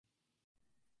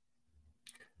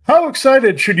How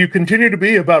excited should you continue to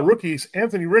be about rookies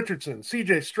Anthony Richardson,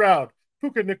 CJ Stroud,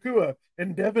 Puka Nacua,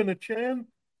 and Devin Achan?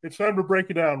 It's time to break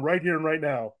it down right here and right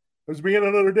now. Let's begin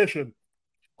another edition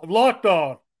of Locked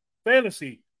On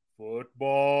Fantasy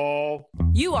Football.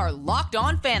 You are Locked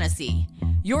On Fantasy,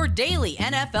 your daily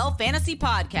NFL fantasy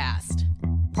podcast.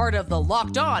 Part of the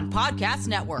Locked On Podcast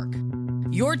Network,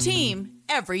 your team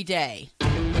every day.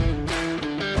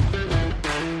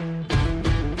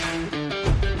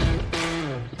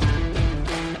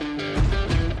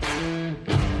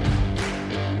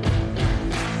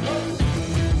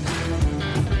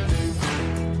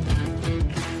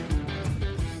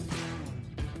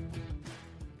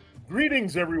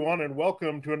 Greetings, everyone, and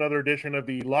welcome to another edition of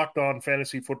the Locked On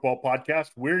Fantasy Football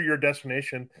Podcast. We're your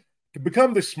destination to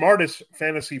become the smartest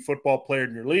fantasy football player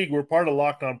in your league. We're part of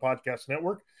Locked On Podcast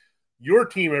Network, your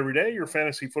team every day, your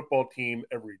fantasy football team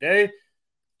every day.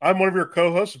 I'm one of your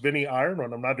co-hosts, Vinny Iron.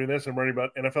 When I'm not doing this, I'm writing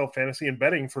about NFL fantasy and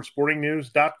betting for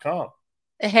sportingnews.com.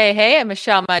 Hey, I'm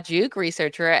Michelle Majuk,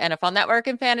 researcher at NFL Network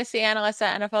and fantasy analyst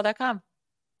at NFL.com.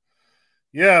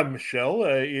 Yeah, Michelle,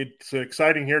 it's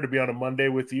exciting here to be on a Monday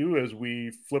with you as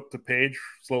we flip the page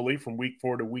slowly from week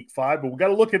 4 to week 5. But we got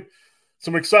to look at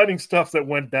some exciting stuff that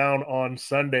went down on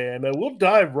Sunday, and we'll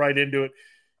dive right into it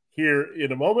here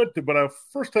in a moment. But I'll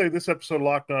first tell you this episode of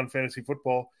Locked On Fantasy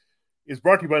Football is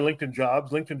brought to you by LinkedIn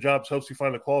Jobs. LinkedIn Jobs helps you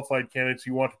find the qualified candidates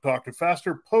you want to talk to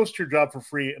faster. Post your job for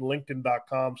free at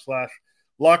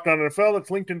linkedin.com/LockedOnNFL. That's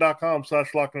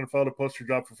linkedin.com/LockedOnNFL to post your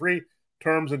job for free.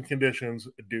 Terms and conditions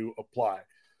do apply.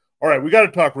 All right, we got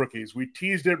to talk rookies. We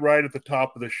teased it right at the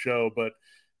top of the show, but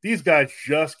these guys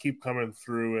just keep coming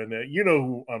through, and you know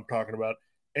who I'm talking about.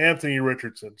 Anthony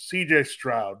Richardson, CJ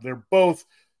Stroud. They're both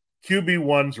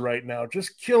QB1s right now,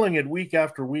 just killing it week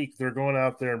after week. They're going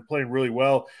out there and playing really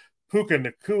well. Puka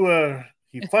Nacua,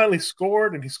 he finally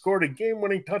scored, and he scored a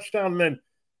game-winning touchdown. And then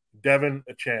Devin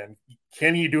Achan.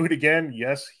 Can he do it again?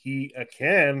 Yes, he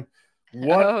can.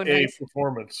 What nice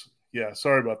performance. Yeah,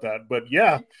 sorry about that. But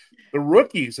yeah, the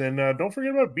rookies. And don't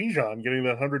forget about Bijan getting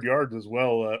that 100 yards as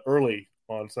well early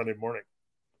on Sunday morning.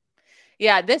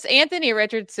 Yeah, this Anthony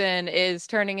Richardson is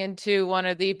turning into one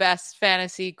of the best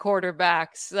fantasy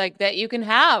quarterbacks like that you can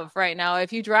have right now.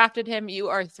 If you drafted him, you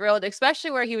are thrilled,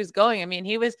 especially where he was going. I mean,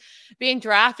 he was being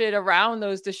drafted around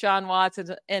those Deshaun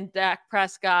Watsons and Dak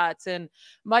Prescott's and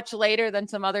much later than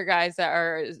some other guys that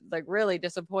are like really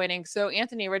disappointing. So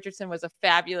Anthony Richardson was a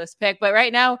fabulous pick, but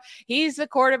right now he's the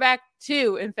quarterback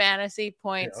 2 in fantasy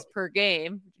points per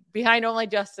game, behind only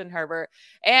Justin Herbert.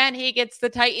 And he gets the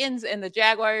Titans and the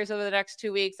Jaguars over the next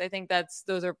 2 weeks. I think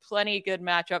those are plenty good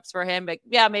matchups for him. But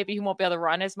yeah, maybe he won't be able to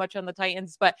run as much on the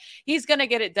Titans, but he's going to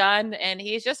get it done. And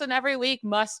he's just an every week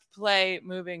must play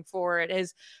moving forward.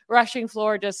 His rushing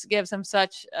floor just gives him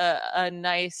such a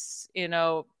nice,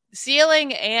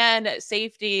 ceiling and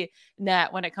safety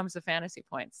net when it comes to fantasy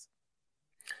points.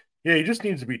 Yeah, he just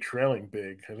needs to be trailing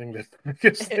big. I think that's the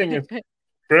biggest thing is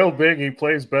trail big. He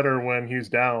plays better when he's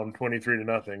down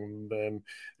 23-0 than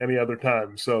any other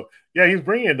time. So, yeah, he's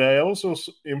bringing it. I also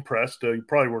impressed. You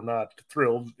probably were not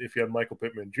thrilled if you had Michael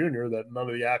Pittman Jr. that none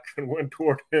of the action went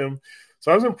toward him.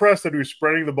 So I was impressed that he was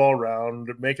spreading the ball around,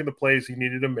 making the plays he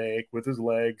needed to make with his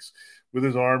legs, with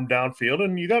his arm downfield.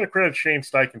 And you got to credit Shane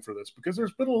Steichen for this because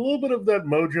there's been a little bit of that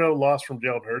mojo lost from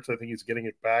Jalen Hurts. I think he's getting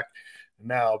it back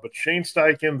now. But Shane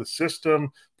Steichen, the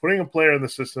system, putting a player in the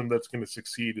system that's going to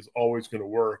succeed is always going to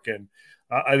work. And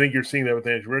I think you're seeing that with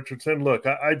Anthony Richardson. Look,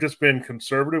 I've just been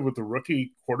conservative with the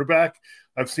rookie quarterback.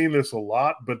 I've seen this a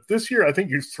lot. But this year, I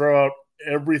think you throw out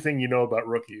everything you know about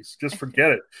rookies. Just forget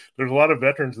it. There's a lot of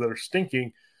veterans that are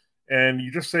stinking. And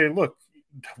you just say, look,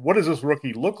 what does this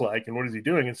rookie look like and what is he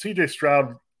doing? And CJ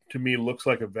Stroud, to me, looks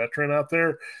like a veteran out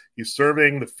there. He's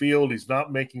surveying the field. He's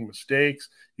not making mistakes.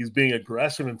 He's being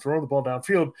aggressive and throwing the ball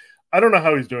downfield. I don't know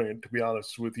how he's doing it, to be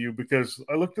honest with you, because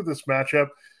I looked at this matchup.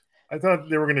 I thought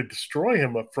they were going to destroy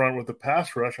him up front with the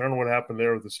pass rush. I don't know what happened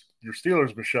there with your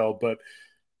Steelers, Michelle, but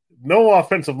no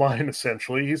offensive line,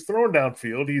 essentially. He's throwing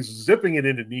downfield. He's zipping it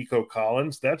into Nico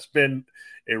Collins. That's been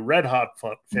a red-hot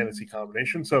fantasy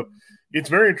combination. So it's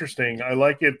very interesting. I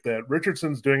like it that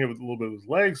Richardson's doing it with a little bit of his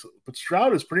legs, but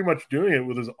Stroud is pretty much doing it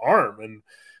with his arm. And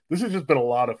this has just been a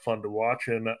lot of fun to watch.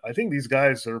 And I think these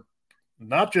guys are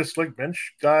not just like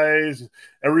bench guys,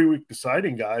 every week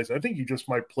deciding guys. I think you just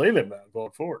might play them now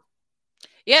going forward.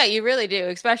 Yeah, you really do,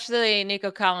 especially Nico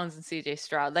Collins and CJ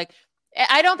Stroud. Like,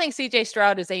 I don't think CJ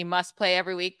Stroud is a must play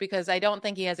every week because I don't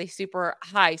think he has a super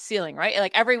high ceiling, right?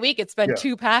 Like every week it's been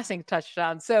 2 passing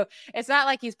touchdowns. So it's not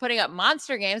like he's putting up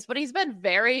monster games, but he's been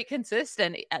very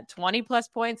consistent at 20 plus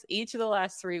points each of the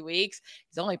last 3 weeks.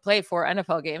 He's only played 4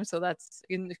 NFL games, so that's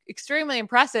extremely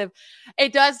impressive.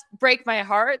 It does break my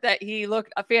heart that he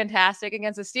looked fantastic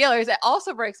against the Steelers. It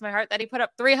also breaks my heart that he put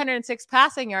up 306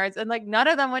 passing yards and like none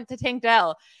of them went to Tank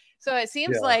Dell. So it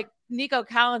seems like Nico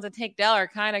Collins and Tank Dell are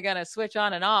kind of going to switch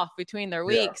on and off between their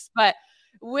weeks. But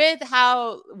with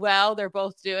how well they're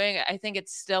both doing, I think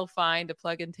it's still fine to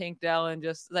plug in Tank Dell and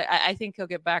just like, I think he'll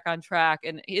get back on track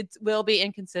and it will be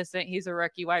inconsistent. He's a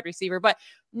rookie wide receiver, but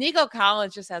Nico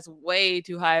Collins just has way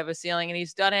too high of a ceiling and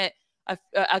he's done it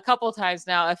a couple times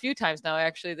now, a few times now,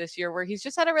 actually this year where he's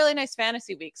just had a really nice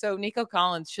fantasy week. So Nico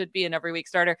Collins should be an every week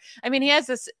starter. I mean, he has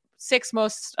this 6th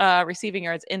most receiving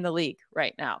yards in the league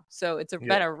right now. So it's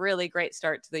been a really great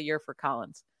start to the year for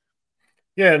Collins.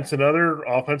 Yeah, it's another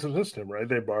offensive system, right?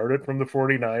 They borrowed it from the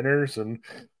 49ers and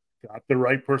got the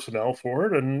right personnel for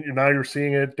it. And now you're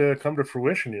seeing it come to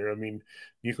fruition here. I mean,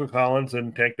 Nico Collins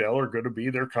and Tank Dell are going to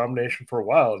be their combination for a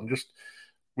while. And just,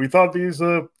 we thought these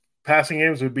passing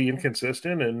games would be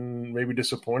inconsistent and maybe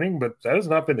disappointing, but that has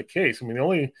not been the case. I mean, the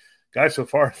only guy so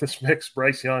far in this mix,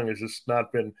 Bryce Young, has just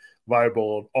not been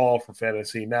viable at all for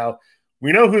fantasy. Now,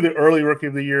 we know who the early rookie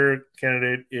of the year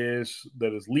candidate is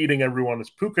that is leading everyone is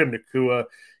Puka Nacua.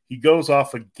 He goes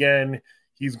off again.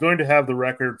 He's going to have the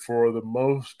record for the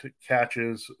most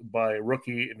catches by a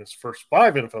rookie in his first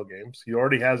 5 NFL games. He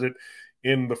already has it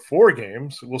in the 4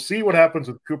 games. We'll see what happens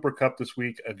with Cooper Kupp this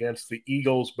week against the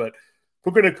Eagles, but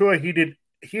Puka Nacua,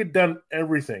 he had done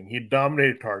everything. He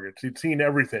dominated targets. He'd seen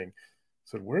everything.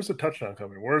 So where's the touchdown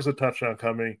coming? Where's the touchdown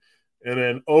coming? And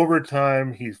then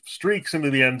overtime, he streaks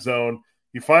into the end zone.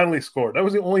 He finally scored. That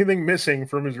was the only thing missing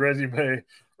from his resume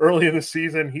early in the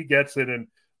season. He gets it, and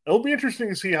it'll be interesting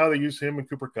to see how they use him and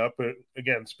Cooper Kupp. But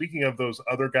again, speaking of those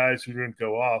other guys who didn't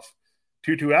go off,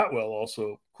 Tutu Atwell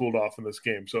also cooled off in this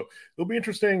game. So it'll be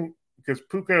interesting because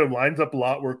Puka lines up a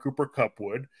lot where Cooper Kupp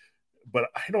would, but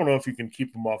I don't know if you can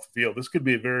keep him off the field. This could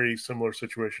be a very similar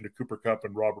situation to Cooper Kupp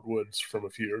and Robert Woods from a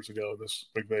few years ago in this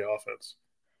McVay offense.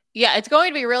 Yeah, it's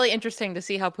going to be really interesting to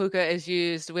see how Puka is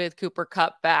used with Cooper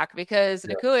Kupp back because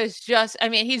Nacua is just, I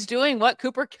mean, he's doing what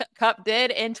Cooper Kupp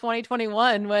did in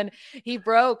 2021 when he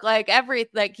broke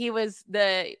he was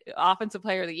the offensive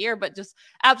player of the year, but just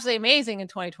absolutely amazing in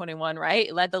 2021,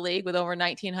 right? Led the league with over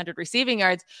 1,900 receiving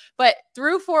yards. But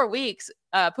through 4 weeks,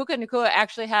 Puka Nacua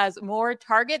actually has more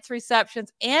targets,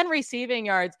 receptions, and receiving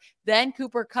yards than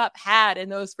Cooper Kupp had in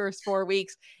those first 4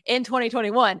 weeks in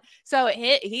 2021. So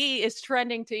he is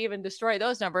trending to even destroy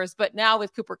those numbers. But now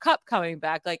with Cooper Kupp coming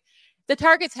back, like the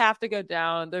targets have to go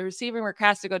down, the receiving work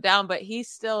has to go down, but he's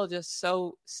still just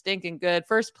so stinking good.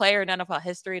 First player in NFL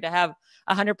history to have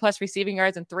 100 plus receiving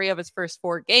yards in 3 of his first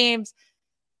 4 games.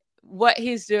 What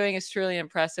he's doing is truly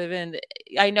impressive. And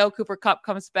I know Cooper Kupp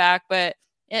comes back, but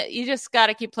you just got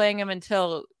to keep playing him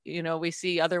until, we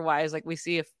see otherwise, like we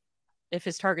see if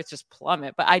his targets just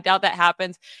plummet, but I doubt that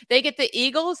happens. They get the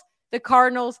Eagles, the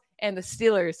Cardinals, and the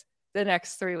Steelers the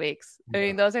next 3 weeks. I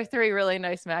mean, those are 3 really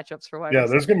nice matchups for wide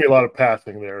there's going to be a lot of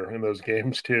passing there in those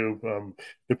games too,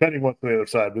 depending what's on the other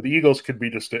side. But the Eagles could be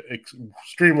just an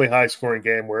extremely high-scoring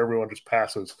game where everyone just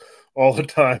passes all the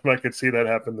time. I could see that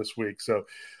happen this week. So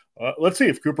let's see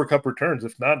if Cooper Kupp returns.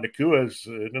 If not, Nacua is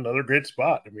in another great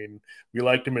spot. I mean, we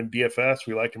liked him in DFS.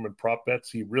 We liked him in prop bets.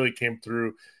 He really came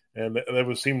through. And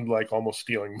that seemed like almost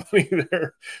stealing money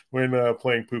there when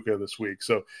playing Puka this week.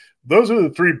 So those are the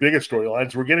 3 biggest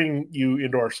storylines. We're getting you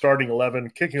into our starting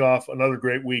 11, kicking off another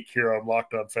great week here on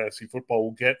Locked On Fantasy Football.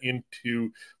 We'll get into,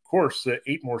 of course,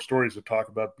 8 more stories to talk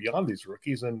about beyond these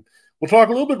rookies. And we'll talk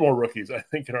a little bit more rookies, I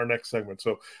think, in our next segment.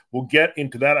 So we'll get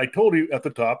into that. I told you at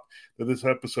the top that this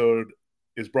episode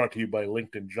is brought to you by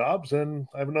LinkedIn Jobs, and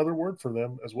I have another word for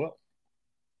them as well.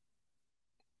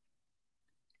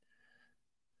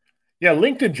 Yeah,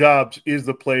 LinkedIn Jobs is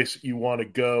the place you want to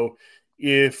go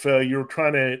if you're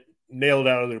trying to nail it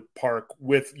out of the park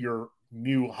with your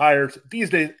new hires.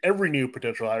 These days, every new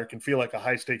potential hire can feel like a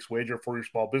high-stakes wager for your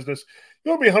small business.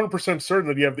 You want to be 100% certain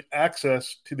that you have the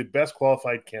access to the best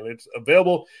qualified candidates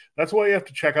available. That's why you have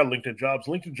to check out LinkedIn Jobs.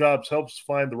 LinkedIn Jobs helps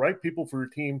find the right people for your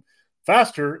team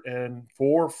faster and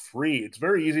for free. It's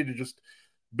very easy to just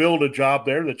build a job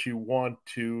there that you want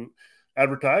to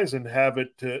advertise and have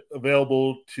it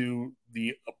available to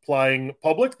the applying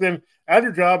public. Then add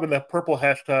your job in that purple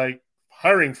hashtag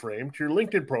hiring frame to your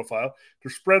LinkedIn profile to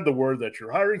spread the word that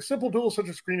you're hiring. Simple tools such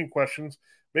as screening questions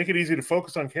make it easy to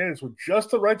focus on candidates with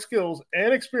just the right skills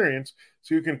and experience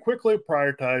so you can quickly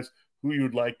prioritize who you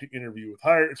would like to interview with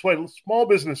hire. It's why small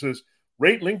businesses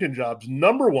rate LinkedIn Jobs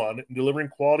 #1 in delivering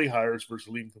quality hires versus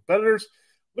leading competitors.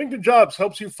 LinkedIn Jobs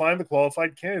helps you find the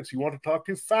qualified candidates you want to talk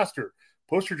to faster.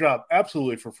 Post your job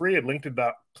absolutely for free at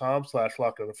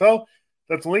linkedin.com/LockedOnNFL.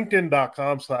 That's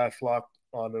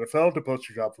linkedin.com/LockedOnNFL to post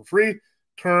your job for free.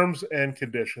 Terms and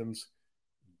conditions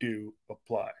do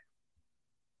apply.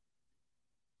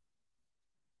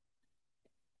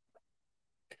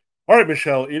 All right,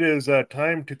 Michelle, it is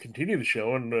time to continue the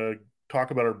show and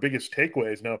talk about our biggest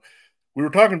takeaways. Now, we were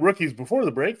talking rookies before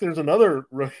the break. There's another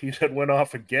rookie that went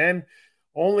off again.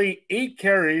 Only 8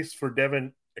 carries for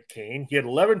Devin Akane. He had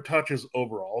 11 touches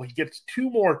overall. He gets 2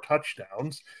 more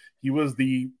touchdowns. He was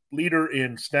the leader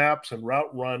in snaps and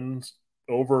route runs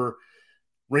over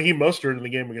Raheem Mostert in the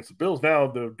game against the Bills. Now,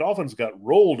 the Dolphins got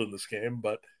rolled in this game,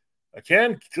 but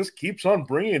Akane just keeps on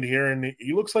bringing it here, and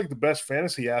he looks like the best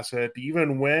fantasy asset,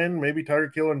 even when maybe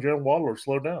Tyreek Hill and Jalen Waddle are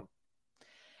slowed down.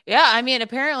 Yeah, I mean,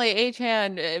 apparently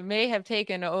Achane may have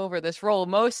taken over this role.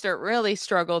 Mostert really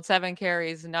struggled, 7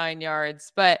 carries, 9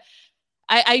 yards, but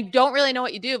I don't really know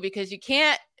what you do, because you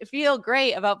can't feel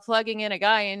great about plugging in a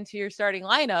guy into your starting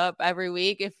lineup every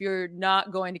week if you're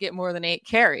not going to get more than 8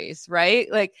 carries, right?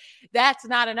 Like, that's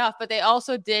not enough, but they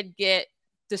also did get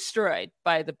destroyed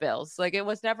by the Bills. Like, it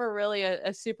was never really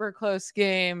a super close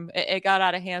game. It got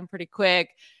out of hand pretty quick,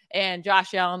 and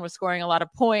Josh Allen was scoring a lot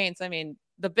of points. I mean,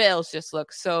 the Bills just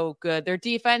look so good. Their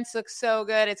defense looks so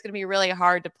good. It's going to be really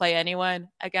hard to play anyone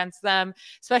against them,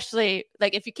 especially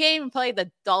like if you can't even play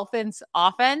the Dolphins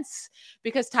offense,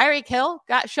 because Tyreek Hill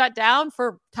got shut down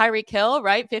for Tyreek Hill,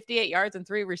 right? 58 yards and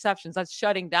 3 receptions. That's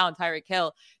shutting down Tyreek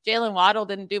Hill. Jalen Waddle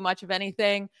didn't do much of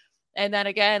anything. And then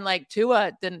again, like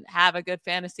Tua didn't have a good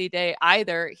fantasy day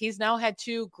either. He's now had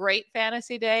 2 great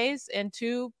fantasy days and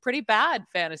 2 pretty bad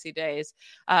fantasy days.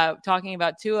 Talking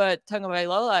about Tua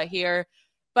Tagovailoa here.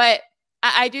 But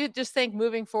I do just think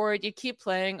moving forward, you keep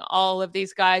playing all of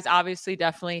these guys, obviously,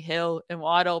 definitely Hill and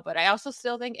Waddle, but I also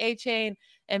still think Achane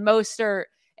and Mostert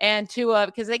and Tua,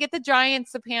 because they get the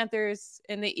Giants, the Panthers,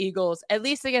 and the Eagles. At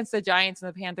least against the Giants and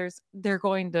the Panthers, they're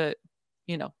going to,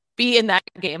 be in that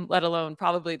game, let alone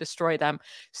probably destroy them.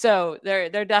 So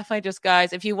they're definitely just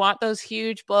guys. If you want those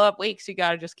huge blow up weeks, you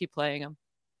got to just keep playing them.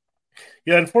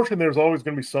 Yeah, unfortunately, there's always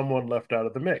going to be someone left out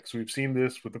of the mix. We've seen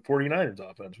this with the 49ers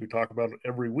offense. We talk about it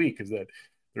every week, is that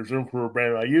there's room for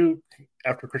Brandon Ayuk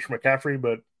after Christian McCaffrey,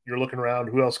 but you're looking around,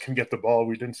 who else can get the ball?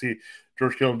 We didn't see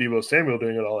George Kittle and Deebo Samuel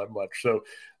doing it all that much. So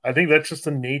I think that's just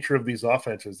the nature of these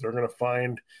offenses. They're going to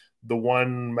find the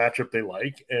one matchup they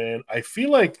like. And I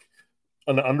feel like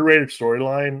an underrated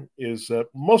storyline is that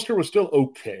Mostert was still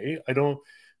okay. I don't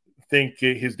think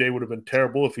his day would have been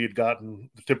terrible if he had gotten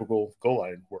the typical goal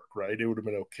line work, right? It would have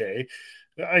been okay.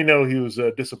 I know he was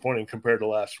disappointing compared to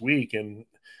last week and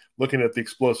looking at the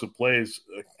explosive plays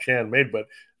Chan made, but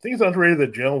I think it's underrated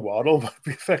that Jalen Waddle might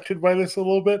be affected by this a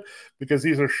little bit, because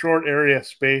these are short area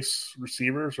space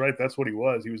receivers, right? That's what he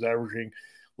was. He was averaging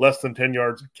less than 10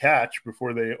 yards a catch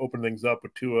before they opened things up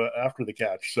with Tua after the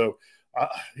catch. So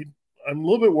I'm a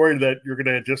little bit worried that you're going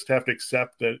to just have to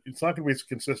accept that it's not going to be as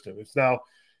consistent. It's now,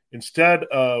 instead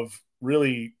of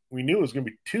really, we knew it was going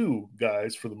to be 2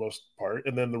 guys for the most part,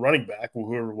 and then the running back,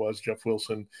 whoever it was, Jeff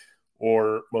Wilson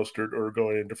or Mostert, or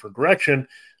going in a different direction.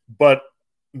 But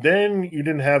then you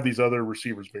didn't have these other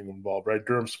receivers being involved, right?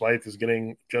 Durham Smythe is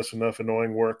getting just enough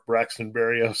annoying work. Braxton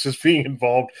Berrios is being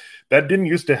involved. That didn't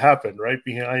used to happen, right?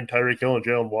 Behind Tyreek Hill and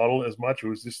Jalen Waddle as much. It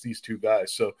was just these 2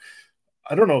 guys. So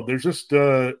I don't know. There's just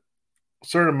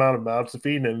certain amount of mouths to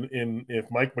feed, and if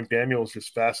Mike McDaniel is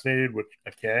just fascinated, which I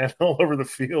can, all over the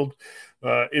field,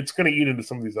 it's going to eat into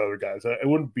some of these other guys. I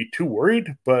wouldn't be too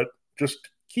worried, but just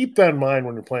keep that in mind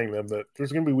when you're playing them, that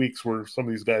there's going to be weeks where some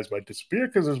of these guys might disappear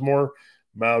because there's more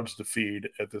mouths to feed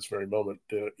at this very moment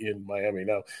in Miami.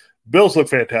 Now, Bills look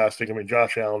fantastic. I mean,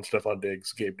 Josh Allen, Stephon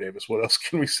Diggs, Gabe Davis. What else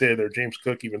can we say there? James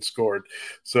Cook even scored.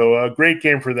 So great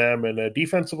game for them. And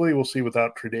defensively, we'll see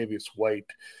without Tre'Davious White.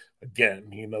 Again,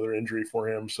 another injury for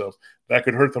him, so that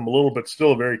could hurt them a little, but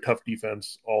still a very tough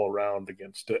defense all around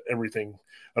against everything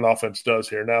an offense does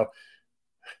here. Now,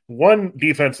 one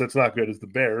defense that's not good is the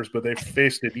Bears, but they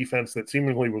faced a defense that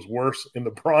seemingly was worse in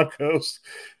the Broncos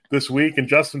this week, and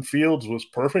Justin Fields was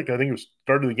perfect. I think he was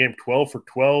started the game 12 for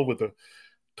 12 with a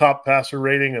top passer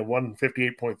rating of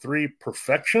 158.3.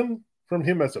 Perfection from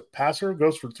him as a passer.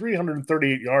 Goes for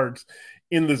 338 yards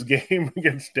in this game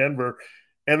against Denver.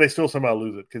 And they still somehow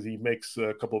lose it because he makes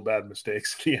a couple of bad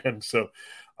mistakes at the end. So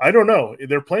I don't know.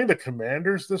 They're playing the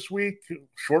Commanders this week,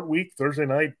 short week, Thursday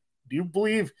night. Do you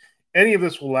believe any of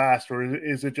this will last, or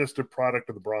is it just a product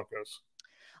of the Broncos?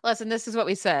 Listen, this is what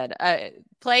we said.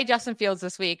 Play Justin Fields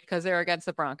this week because they're against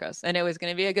the Broncos, and it was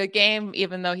going to be a good game,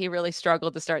 even though he really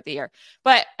struggled to start the year.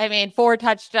 But, 4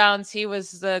 touchdowns. He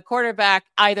was the quarterback,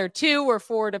 either 2 or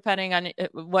 4, depending on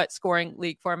what scoring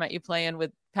league format you play in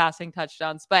with passing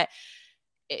touchdowns. But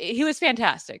he was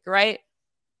fantastic, right?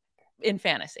 In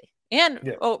fantasy.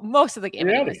 And most of the game.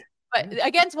 But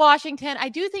against Washington, I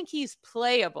do think he's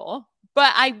playable,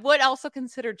 but I would also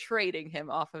consider trading him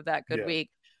off of that good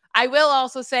week. I will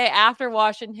also say after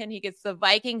Washington, he gets the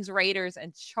Vikings, Raiders,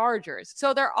 and Chargers.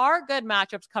 So there are good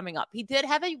matchups coming up. He did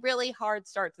have a really hard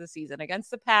start to the season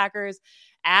against the Packers,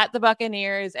 at the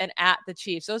Buccaneers, and at the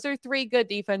Chiefs. Those are 3 good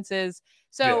defenses.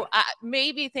 So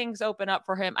maybe things open up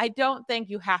for him. I don't think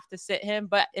you have to sit him,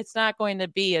 but it's not going to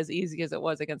be as easy as it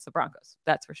was against the Broncos.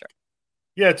 That's for sure.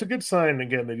 Yeah, it's a good sign,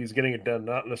 again, that he's getting it done,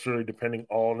 not necessarily depending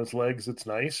all on his legs. It's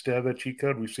nice to have that cheat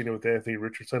code. We've seen it with Anthony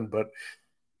Richardson, but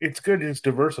it's good to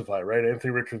diversify, right?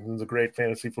 Anthony Richardson's a great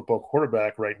fantasy football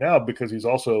quarterback right now because he's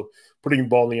also putting the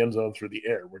ball in the end zone through the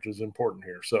air, which is important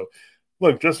here. So,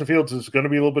 look, Justin Fields is going to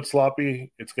be a little bit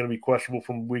sloppy. It's going to be questionable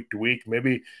from week to week.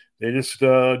 Maybe they just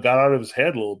got out of his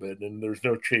head a little bit, and there's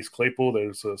no Chase Claypool.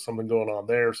 There's something going on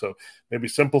there. So maybe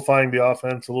simplifying the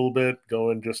offense a little bit,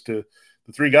 going just to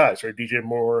the 3 guys, right? DJ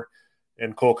Moore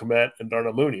and Cole Kmet and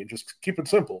Darnell Mooney, and just keep it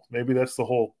simple. Maybe that's the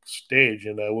whole stage.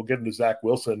 And we'll get into Zach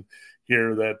Wilson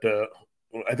here that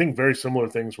I think very similar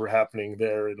things were happening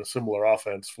there in a similar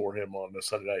offense for him on the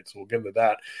Sunday night. So we'll get into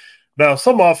that. Now,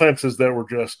 some offenses that were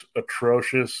just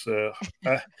atrocious.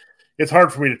 It's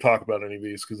hard for me to talk about any of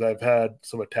these because I've had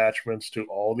some attachments to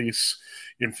all these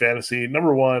in fantasy.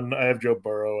 Number one, I have Joe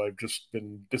Burrow. I've just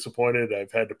been disappointed.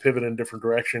 I've had to pivot in a different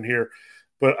direction here.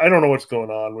 But I don't know what's going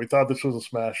on. We thought this was a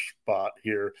smash spot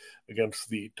here against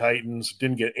the Titans.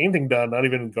 Didn't get anything done, not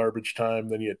even in garbage time.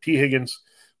 Then you had T. Higgins.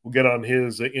 We'll get on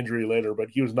his injury later,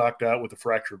 but he was knocked out with a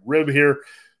fractured rib here.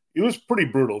 It was pretty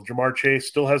brutal. Jamar Chase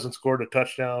still hasn't scored a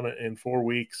touchdown in 4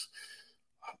 weeks.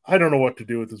 I don't know what to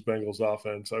do with this Bengals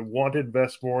offense. I want to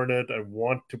invest more in it. I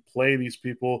want to play these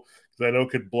people because I know it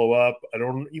could blow up. I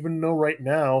don't even know right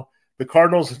now. The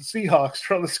Cardinals and Seahawks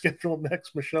are on the schedule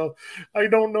next, Michelle. I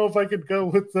don't know if I could go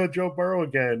with Joe Burrow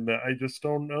again. I just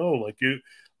don't know.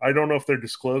 I don't know if they're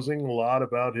disclosing a lot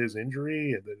about his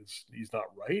injury and that he's not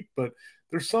right, but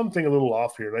there's something a little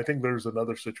off here. And I think there's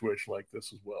another situation like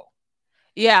this as well.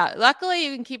 Yeah, luckily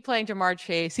you can keep playing Jamar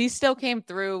Chase. He still came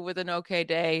through with an okay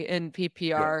day in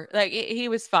PPR. Yeah. He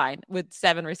was fine with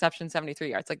 7 receptions, 73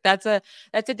 yards. That's a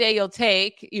day you'll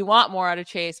take. You want more out of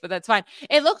Chase, but that's fine.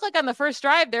 It looked like on the first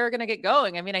drive they were going to get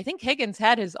going. I think Higgins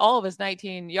had all of his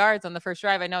 19 yards on the first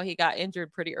drive. I know he got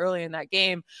injured pretty early in that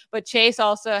game, but Chase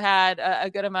also had a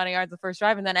good amount of yards the first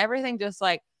drive, and then everything just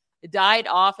died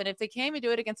off. And if they came and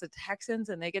do it against the Texans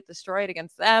and they get destroyed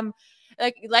against them,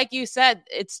 like you said,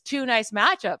 it's 2 nice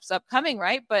matchups upcoming,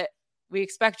 right? But we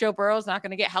expect Joe Burrow's not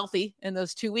going to get healthy in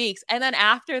those 2 weeks. And then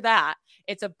after that,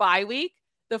 it's a bye week,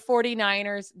 the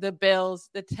 49ers, the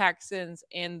Bills, the Texans,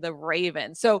 and the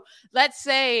Ravens. So let's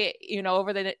say,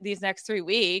 over these next 3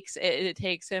 weeks, it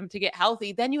takes him to get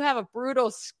healthy. Then you have a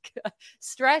brutal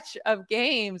stretch of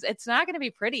games. It's not going to be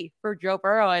pretty for Joe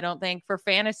Burrow, I don't think, for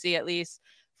fantasy at least,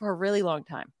 for a really long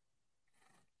time.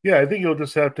 Yeah, I think you'll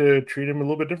just have to treat him a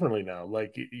little bit differently now.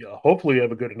 Hopefully you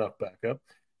have a good enough backup,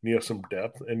 and you have some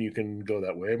depth, and you can go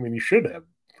that way. You should have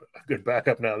a good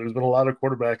backup now. There's been a lot of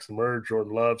quarterbacks emerge.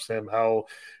 Jordan Love, Sam Howell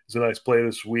is a nice play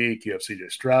this week. You have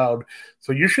CJ Stroud.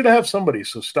 So you should have somebody.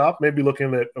 So stop maybe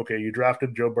looking at, okay, you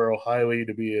drafted Joe Burrow highly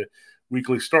to be a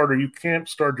weekly starter. You can't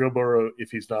start Joe Burrow if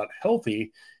he's not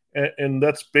healthy, and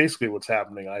that's basically what's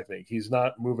happening, I think. He's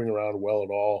not moving around well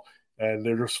at all. And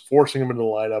they're just forcing him into the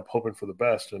lineup, hoping for the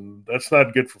best. And that's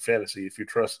not good for fantasy if you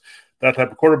trust that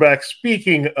type of quarterback.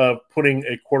 Speaking of putting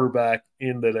a quarterback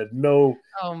in that had no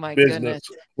business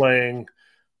playing.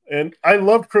 And I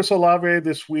loved Chris Olave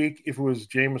this week if it was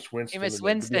Jameis Winston. Jameis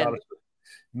Winston. Honest,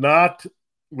 not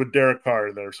with Derek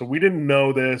Carr there. So we didn't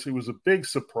know this. It was a big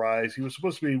surprise. He was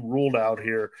supposed to be ruled out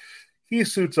here. He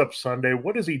suits up Sunday.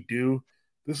 What does he do?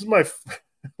 This is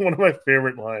one of my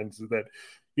favorite lines is that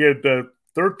he had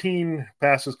 13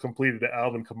 passes completed to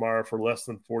Alvin Kamara for less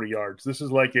than 40 yards. This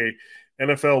is like a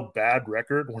NFL bad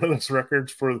record, one of those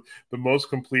records for the most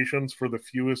completions for the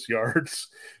fewest yards.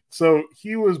 So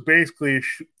he was basically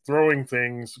throwing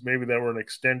things maybe that were an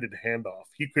extended handoff.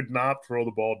 He could not throw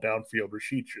the ball downfield.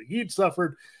 He'd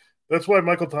suffered. That's why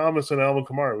Michael Thomas and Alvin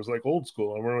Kamara was like old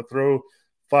school. I'm going to throw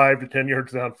 5 to 10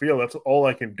 yards downfield. That's all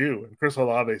I can do. And Chris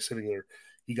Olave sitting there.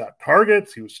 He got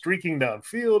targets. He was streaking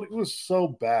downfield. It was so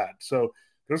bad. So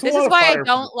There's a This lot is of why I fire.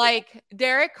 don't like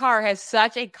Derek Carr has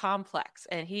such a complex,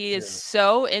 and he is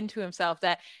so into himself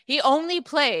that he only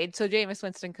played so Jameis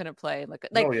Winston couldn't play.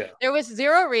 There was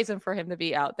zero reason for him to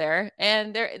be out there,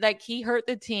 and he hurt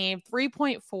the team.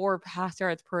 3.4 pass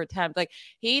yards per attempt. Like,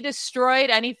 he destroyed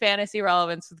any fantasy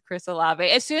relevance with Chris Olave.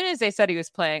 As soon as they said he was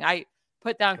playing, I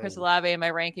put down Chris Olave in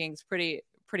my rankings pretty.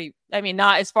 I mean,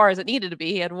 not as far as it needed to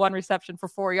be. He had 1 reception for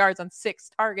 4 yards on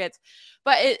 6 targets,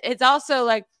 but it's also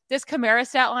like, this Kamara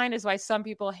stat line is why some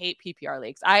people hate PPR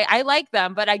leagues. I like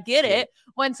them, but I get it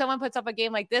when someone puts up a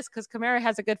game like this, because Kamara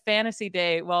has a good fantasy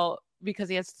day. Well, because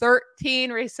he has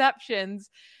 13 receptions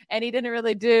and he didn't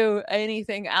really do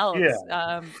anything else.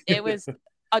 It was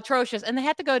atrocious. And they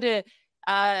had to go to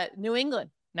New England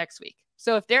next week.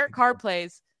 So if Derek Carr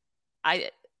plays,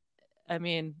 I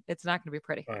mean, it's not going to be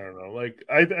pretty. I don't know. Like,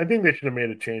 I think they should have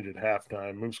made a change at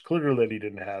halftime. It was clear that he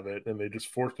didn't have it, and they just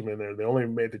forced him in there. They only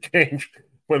made the change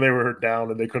when they were down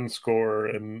and they couldn't score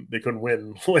and they couldn't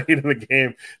win late in the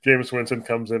game. Jameis Winston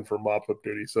comes in for mop-up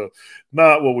duty, so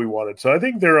not what we wanted. So I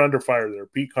think they're under fire there.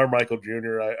 Pete Carmichael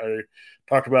Jr., I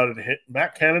talked about it.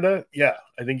 Matt Canada, yeah,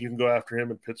 I think you can go after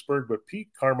him in Pittsburgh, but Pete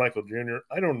Carmichael Jr.,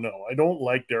 I don't know. I don't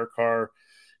like Derek Carr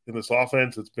in this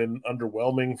offense. It's been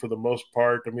underwhelming for the most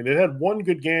part. I mean, they had one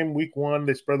good game week 1.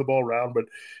 They spread the ball around, but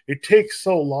it takes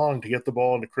so long to get the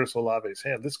ball into Chris Olave's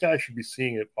hand. This guy should be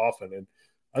seeing it often. And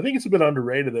I think it's a bit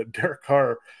underrated that Derek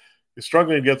Carr is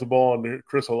struggling to get the ball into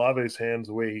Chris Olave's hands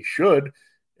the way he should.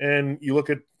 And you look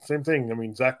at the same thing. I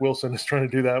mean, Zach Wilson is trying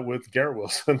to do that with Garrett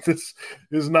Wilson. This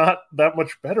is not that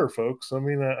much better, folks. I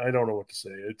mean, I don't know what to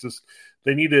say. It's just,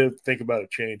 they need to think about a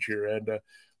change here. And,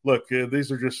 look,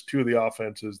 these are just 2 of the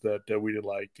offenses that we didn't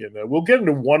like. And we'll get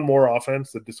into one more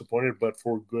offense that disappointed, but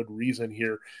for good reason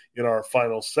here in our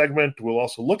final segment. We'll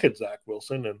also look at Zach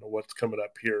Wilson and what's coming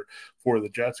up here for the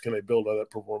Jets. Can they build on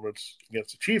that performance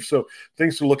against the Chiefs? So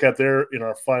things to look at there in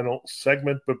our final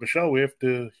segment. But, Michelle, we have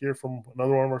to hear from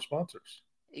another one of our sponsors.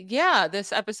 Yeah,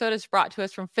 this episode is brought to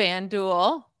us from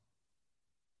FanDuel.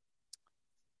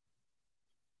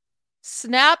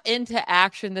 Snap into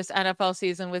action this NFL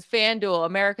season with FanDuel,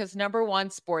 America's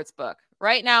 #1 sportsbook.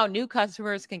 Right now, new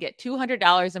customers can get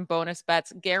 $200 in bonus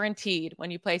bets guaranteed when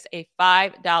you place a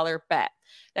 $5 bet.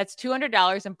 That's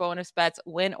 $200 in bonus bets,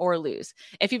 win or lose.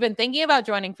 If you've been thinking about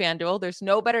joining FanDuel, there's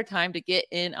no better time to get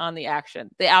in on the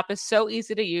action. The app is so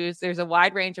easy to use. There's a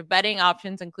wide range of betting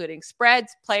options, including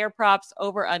spreads, player props,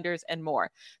 over-unders, and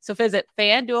more. So visit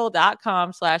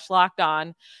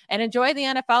FanDuel.com/lockedon and enjoy the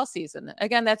NFL season.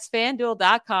 Again, that's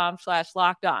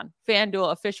FanDuel.com/lockedon.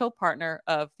 FanDuel, official partner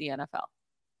of the NFL.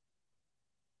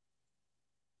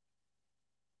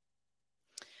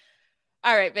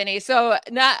 All right, Vinny. So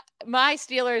my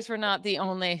Steelers were not the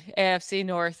only AFC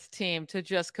North team to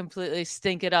just completely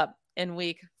stink it up in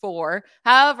week 4.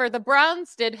 However, the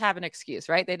Browns did have an excuse,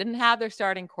 right? They didn't have their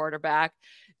starting quarterback.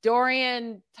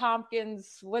 Dorian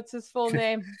Tompkins, what's his full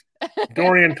name?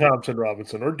 Dorian Thompson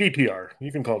Robinson, or DTR.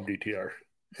 You can call him DTR.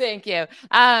 Thank you.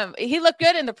 He looked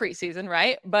good in the preseason,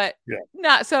 right? But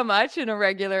not so much in a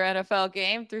regular NFL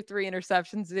game. Threw 3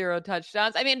 interceptions, 0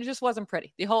 touchdowns. I mean, it just wasn't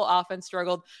pretty. The whole offense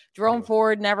struggled. Jerome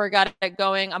Ford never got it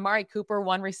going. Amari Cooper,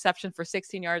 1 reception for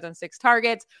 16 yards on 6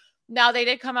 targets. Now, they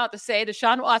did come out to say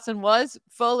Deshaun Watson was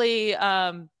fully,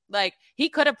 he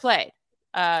could have played.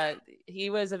 He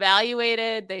was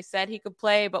evaluated. They said he could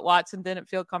play, but Watson didn't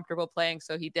feel comfortable playing,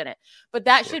 so he didn't. But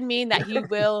that should mean that he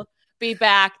will be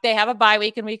back. They have a bye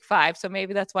week in week 5, so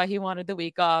maybe that's why he wanted the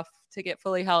week off to get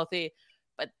fully healthy.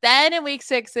 But then in week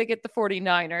 6, they get the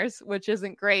 49ers, which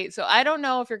isn't great. So I don't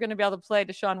know if you're going to be able to play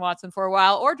Deshaun Watson for a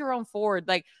while or Jerome Ford.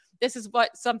 Like, this is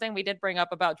something we did bring up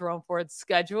about Jerome Ford's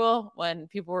schedule when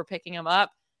people were picking him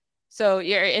up. So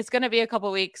it's going to be a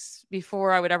couple weeks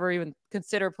before I would ever even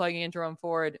consider plugging in Jerome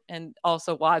Ford and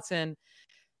also Watson.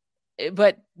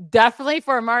 But definitely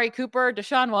for Amari Cooper,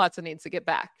 Deshaun Watson needs to get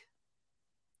back.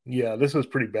 Yeah, this is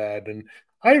pretty bad. And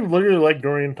I literally like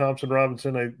Dorian Thompson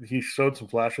Robinson. He showed some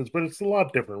flashes, but it's a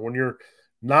lot different when you're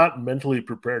not mentally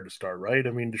prepared to start, right?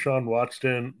 I mean, Deshaun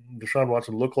Watson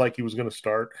looked like he was going to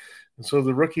start. And so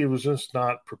the rookie was just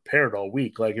not prepared all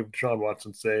week. Like, if Deshaun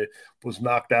Watson, say, was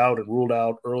knocked out and ruled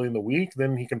out early in the week,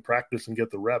 then he can practice and get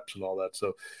the reps and all that.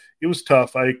 So it was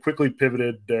tough. I quickly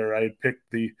pivoted there. I had picked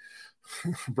the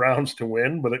Browns to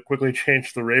win, but it quickly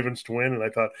changed the Ravens to win. And I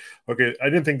thought, okay, I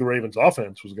didn't think the Ravens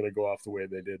offense was going to go off the way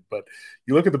they did. But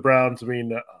you look at the Browns, I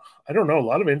mean, I don't know, a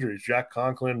lot of injuries. Jack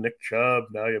Conklin, Nick Chubb,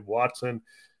 now you have Watson.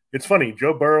 It's funny,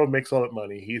 Joe Burrow makes all that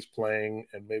money. He's playing,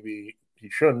 and maybe he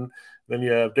shouldn't. Then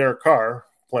you have Derek Carr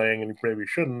playing, and he maybe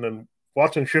shouldn't. And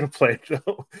Watson should have played,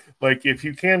 though. Like, if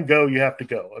you can go, you have to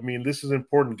go. I mean, this is an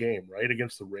important game, right,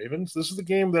 against the Ravens. This is the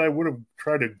game that I would have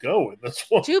tried to go in this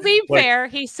one. To be fair,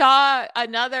 he saw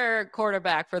another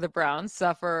quarterback for the Browns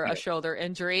suffer a shoulder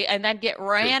injury and then get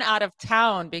ran out of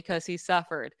town because he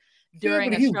suffered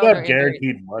during a shoulder injury.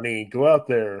 Guaranteed money. Go out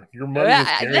there. Your money is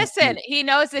guaranteed. Listen, he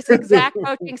knows this exact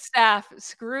coaching staff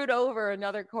screwed over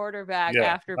another quarterback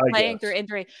after playing through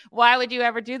injury. Why would you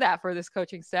ever do that for this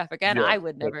coaching staff again? I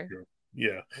would never.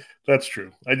 Yeah, that's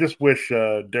true. I just wish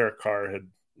Derek Carr had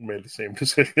made the same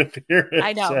decision here.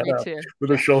 I know, me too.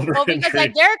 With a shoulder injury. Because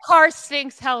like Derek Carr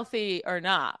stinks healthy or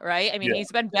not, right? I mean, he's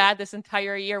been bad this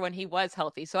entire year when he was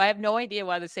healthy. So I have no idea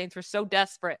why the Saints were so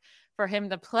desperate for him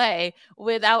to play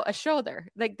without a shoulder.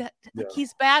 Like that, like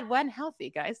he's bad when healthy,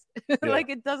 guys. Like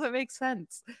it doesn't make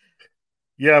sense.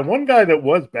 Yeah, one guy that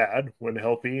was bad when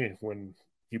healthy, when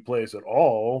he plays at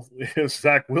all, is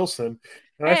Zach Wilson.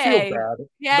 And I feel bad.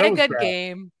 He had a good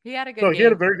game. He had a good game. He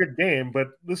had a very good game, but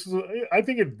I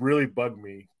think it really bugged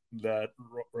me that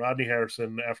Rodney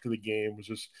Harrison, after the game, was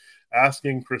just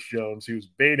asking Chris Jones. He was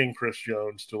baiting Chris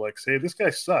Jones to like say, this guy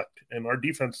sucked and our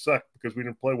defense sucked because we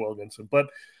didn't play well against him. But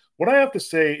what I have to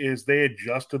say is they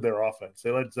adjusted their offense. They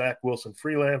let Zach Wilson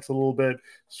freelance a little bit,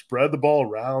 spread the ball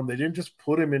around. They didn't just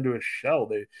put him into a shell.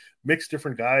 They mixed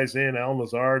different guys in, Allen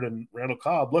Lazard and Randall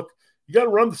Cobb. Look, you got to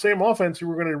run the same offense you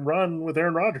were going to run with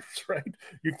Aaron Rodgers, right?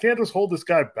 You can't just hold this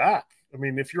guy back. I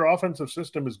mean, if your offensive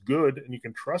system is good and you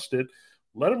can trust it,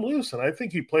 let him loose. And I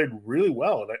think he played really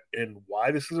well. And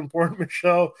why this is important,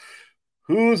 Michelle,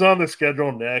 who's on the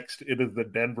schedule next? It is the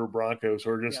Denver Broncos,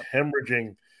 who are just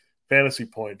hemorrhaging fantasy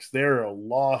points. They're a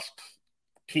lost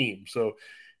team. So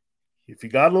if you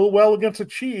got a little well against the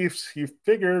Chiefs, you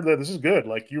figure that this is good.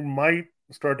 Like you might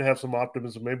start to have some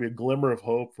optimism, maybe a glimmer of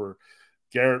hope for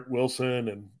Garrett Wilson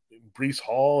and Breece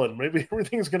Hall, and maybe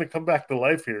everything's going to come back to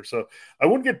life here. So I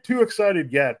wouldn't get too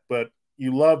excited yet, but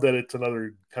you love that it's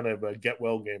another kind of a get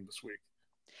well game this week.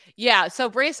 Yeah, so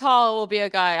Breece Hall will be a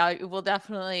guy I will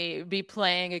definitely be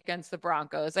playing against the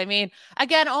Broncos. I mean,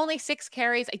 again, only 6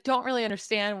 carries. I don't really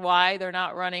understand why they're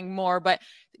not running more, but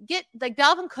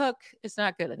Dalvin Cook is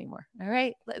not good anymore. All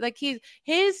right. Like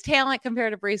his talent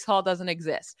compared to Breece Hall doesn't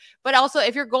exist. But also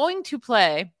if you're going to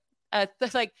play,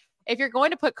 if you're going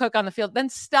to put Cook on the field, then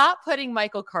stop putting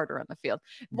Michael Carter on the field.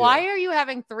 Why are you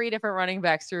having 3 different running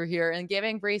backs through here and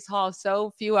giving Breece Hall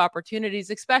so few opportunities,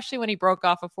 especially when he broke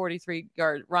off a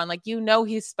 43-yard run? Like,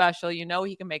 he's special.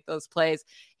 He can make those plays.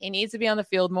 He needs to be on the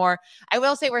field more. I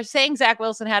will say we're saying Zach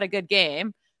Wilson had a good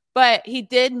game, but he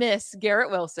did miss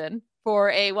Garrett Wilson for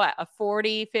a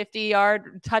 40,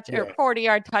 50-yard touch or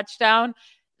 40-yard touchdown.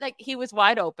 Like, he was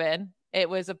wide open.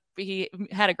 He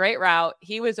had a great route.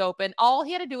 He was open. All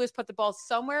he had to do was put the ball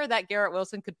somewhere that Garrett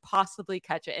Wilson could possibly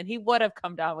catch it, and he would have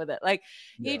come down with it. Like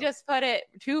he just put it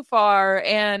too far,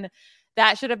 and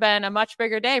that should have been a much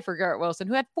bigger day for Garrett Wilson,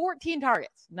 who had 14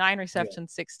 targets, 9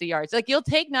 receptions, 60 yards. Like you'll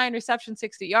take 9 receptions,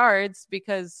 60 yards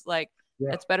because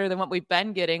that's better than what we've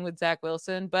been getting with Zach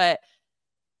Wilson, but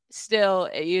still,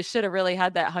 you should have really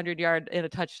had that 100-yard in a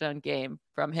touchdown game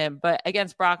from him. But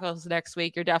against Broncos next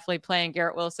week, you're definitely playing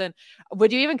Garrett Wilson.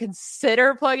 Would you even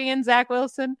consider plugging in Zach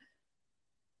Wilson?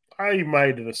 I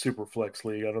might in a super flex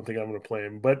league. I don't think I'm going to play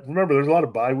him. But remember, there's a lot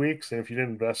of bye weeks, and if you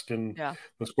didn't invest in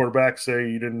those quarterbacks, say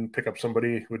you didn't pick up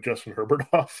somebody with Justin Herbert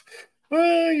off,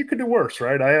 you could do worse,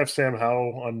 right? I have Sam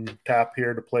Howell on tap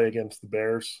here to play against the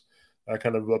Bears. I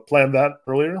kind of planned that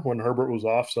earlier when Herbert was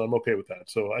off, so I'm okay with that.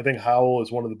 So I think Howell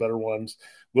is one of the better ones.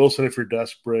 Wilson, if you're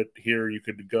desperate here, you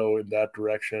could go in that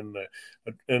direction.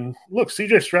 And look,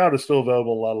 CJ Stroud is still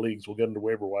available in a lot of leagues. We'll get into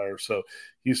waiver wire. So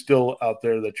he's still out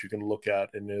there that you can look at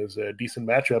and is a decent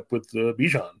matchup with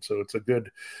Bijan. So it's a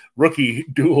good rookie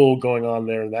duel going on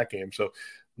there in that game. So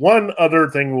one other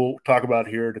thing we'll talk about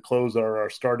here to close our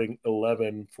starting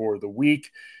 11 for the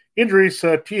week. Injuries,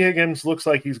 T. Higgins looks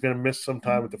like he's going to miss some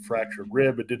time with the fractured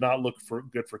rib. It did not look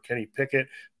good for Kenny Pickett.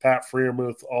 Pat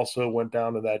Freiermuth also went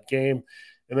down in that game.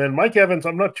 And then Mike Evans,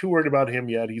 I'm not too worried about him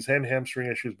yet. He's had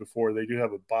hamstring issues before. They do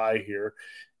have a bye here.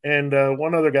 And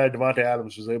one other guy, Devontae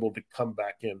Adams, was able to come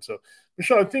back in. So,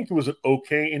 Michelle, I think it was an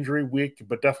okay injury week,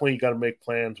 but definitely you got to make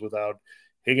plans without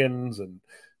Higgins, and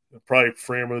probably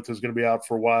Freiermuth is going to be out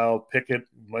for a while. Pickett,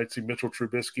 might see Mitchell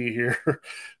Trubisky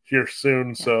here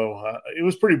soon. So it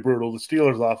was pretty brutal. The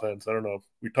Steelers' offense, I don't know.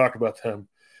 We talked about them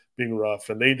being rough,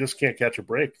 and they just can't catch a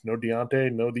break. No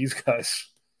Deontay, no these guys.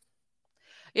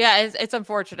 Yeah, it's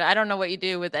unfortunate. I don't know what you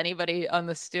do with anybody on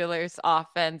the Steelers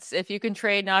offense. If you can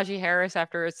trade Najee Harris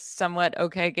after a somewhat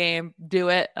okay game, do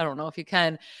it. I don't know if you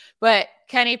can, but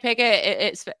Kenny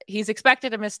Pickett, he's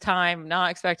expected to miss time,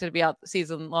 not expected to be out the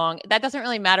season long. That doesn't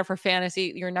really matter for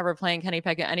fantasy. You're never playing Kenny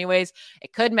Pickett anyways.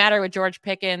 It could matter with George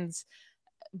Pickens.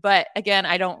 But again,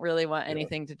 I don't really want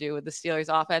anything to do with the Steelers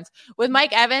offense. With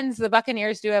Mike Evans, the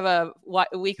Buccaneers do have a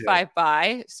week 5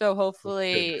 bye. So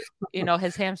hopefully,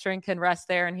 his hamstring can rest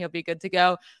there and he'll be good to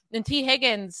go. And T.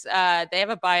 Higgins, they have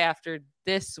a bye after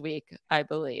this week, I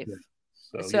believe.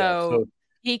 Yeah. So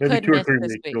he maybe could 2 or miss 3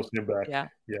 this weeks. week. You'll see him back.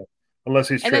 Yeah. Unless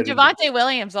he's and traded. then Javonte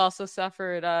Williams also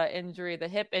suffered injury, the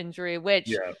hip injury, which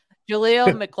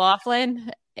Jaleel McLaughlin,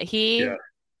 he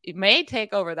may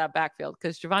take over that backfield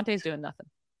because Javonte's doing nothing.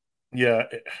 Yeah,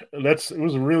 it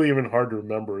was really even hard to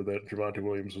remember that Javonte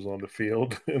Williams was on the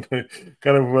field. And I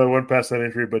kind of went past that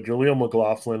injury, but Jaleel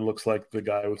McLaughlin looks like the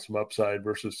guy with some upside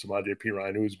versus Samaje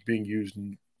Perine, who was being used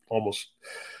almost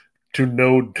to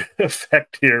no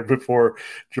effect here before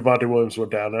Javonte Williams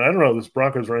went down. And I don't know, this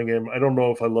Broncos running game, I don't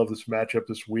know if I love this matchup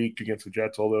this week against the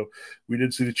Jets, although we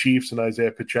did see the Chiefs and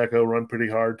Isaiah Pacheco run pretty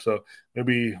hard. So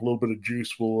maybe a little bit of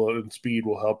juice and speed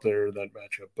will help there in that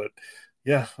matchup. But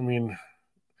yeah, I mean,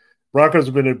 Broncos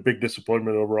have been a big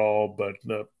disappointment overall, but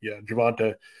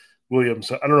Javonte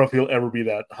Williams, I don't know if he'll ever be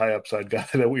that high upside guy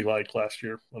that we liked last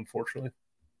year, unfortunately.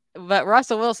 But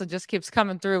Russell Wilson just keeps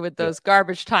coming through with those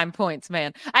garbage time points,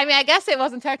 man. I mean, I guess it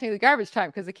wasn't technically garbage time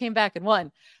because it came back and won.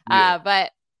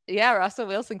 But Russell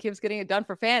Wilson keeps getting it done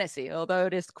for fantasy, although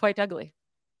it is quite ugly.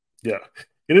 Yeah,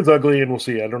 it is ugly, and we'll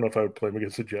see. I don't know if I would play him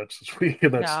against the Jets this week.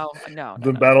 And that's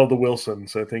the battle of the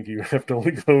Wilsons. I think you have to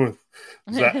only go with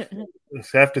Zach.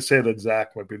 I have to say that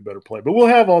Zach might be the better play. But we'll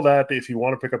have all that. If you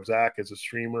want to pick up Zach as a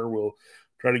streamer, we'll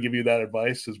try to give you that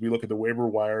advice as we look at the waiver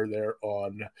wire there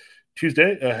on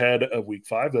Tuesday ahead of week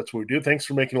 5. That's what we do. Thanks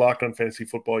for making Locked On Fantasy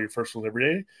Football your first one every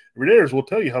day. Everydayers will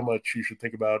tell you how much you should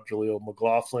think about Jaleel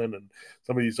McLaughlin and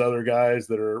some of these other guys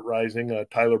that are rising.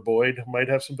 Tyler Boyd might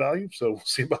have some value, so we'll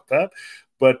see about that.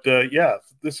 But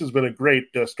this has been a great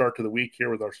start to the week here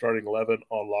with our starting 11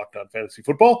 on Locked On Fantasy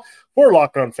Football. For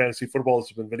Locked On Fantasy Football, this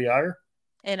has been Vinny Iyer.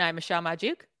 And I'm Michelle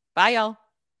Majuk. Bye, y'all.